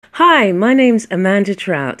Hi, my name's Amanda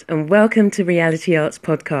Trout and welcome to Reality Arts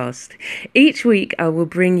Podcast. Each week I will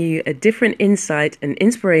bring you a different insight and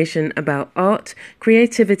inspiration about art,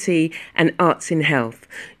 creativity and arts in health.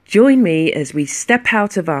 Join me as we step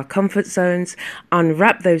out of our comfort zones,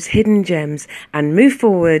 unwrap those hidden gems and move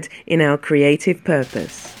forward in our creative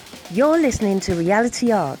purpose. You're listening to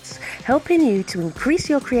Reality Arts, helping you to increase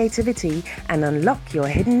your creativity and unlock your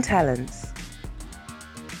hidden talents.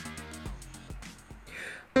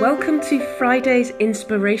 Welcome to Friday's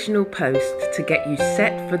inspirational post to get you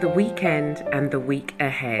set for the weekend and the week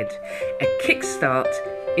ahead. A kickstart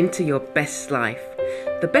into your best life.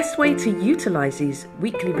 The best way to utilize these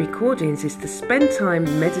weekly recordings is to spend time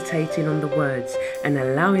meditating on the words and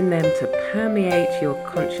allowing them to permeate your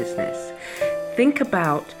consciousness. Think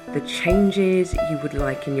about the changes you would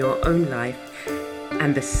like in your own life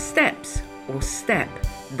and the steps or step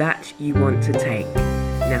that you want to take.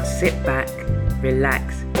 Now sit back,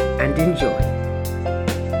 relax and enjoy.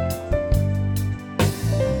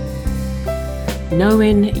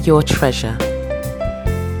 Knowing your treasure.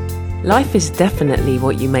 Life is definitely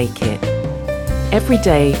what you make it. Every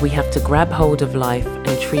day we have to grab hold of life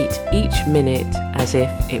and treat each minute as if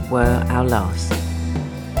it were our last.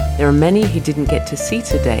 There are many who didn't get to see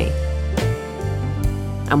today,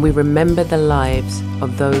 and we remember the lives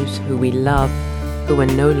of those who we love who are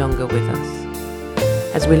no longer with us.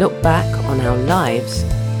 As we look back on our lives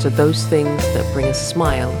to those things that bring a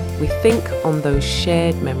smile, we think on those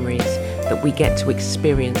shared memories that we get to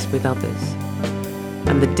experience with others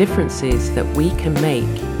and the differences that we can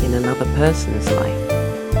make in another person's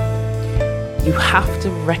life. You have to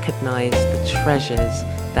recognize the treasures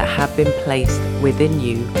that have been placed within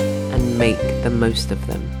you and make the most of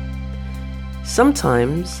them.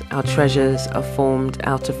 Sometimes our treasures are formed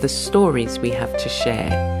out of the stories we have to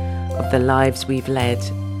share, of the lives we've led,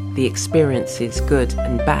 the experiences good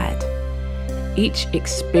and bad. Each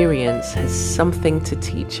experience has something to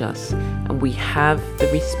teach us, and we have the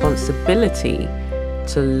responsibility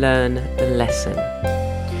to learn the lesson.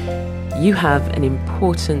 You have an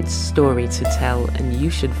important story to tell, and you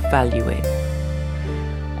should value it.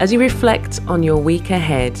 As you reflect on your week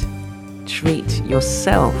ahead, treat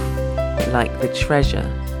yourself like the treasure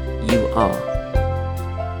you are.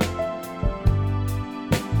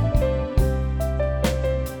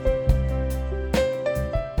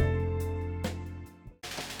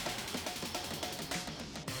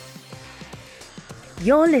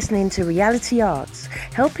 You're listening to Reality Arts,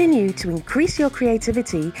 helping you to increase your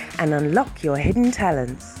creativity and unlock your hidden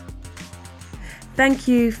talents. Thank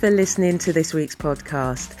you for listening to this week's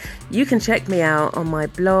podcast. You can check me out on my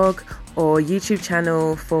blog or YouTube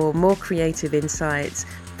channel for more creative insights,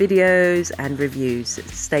 videos and reviews.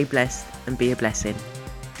 Stay blessed and be a blessing.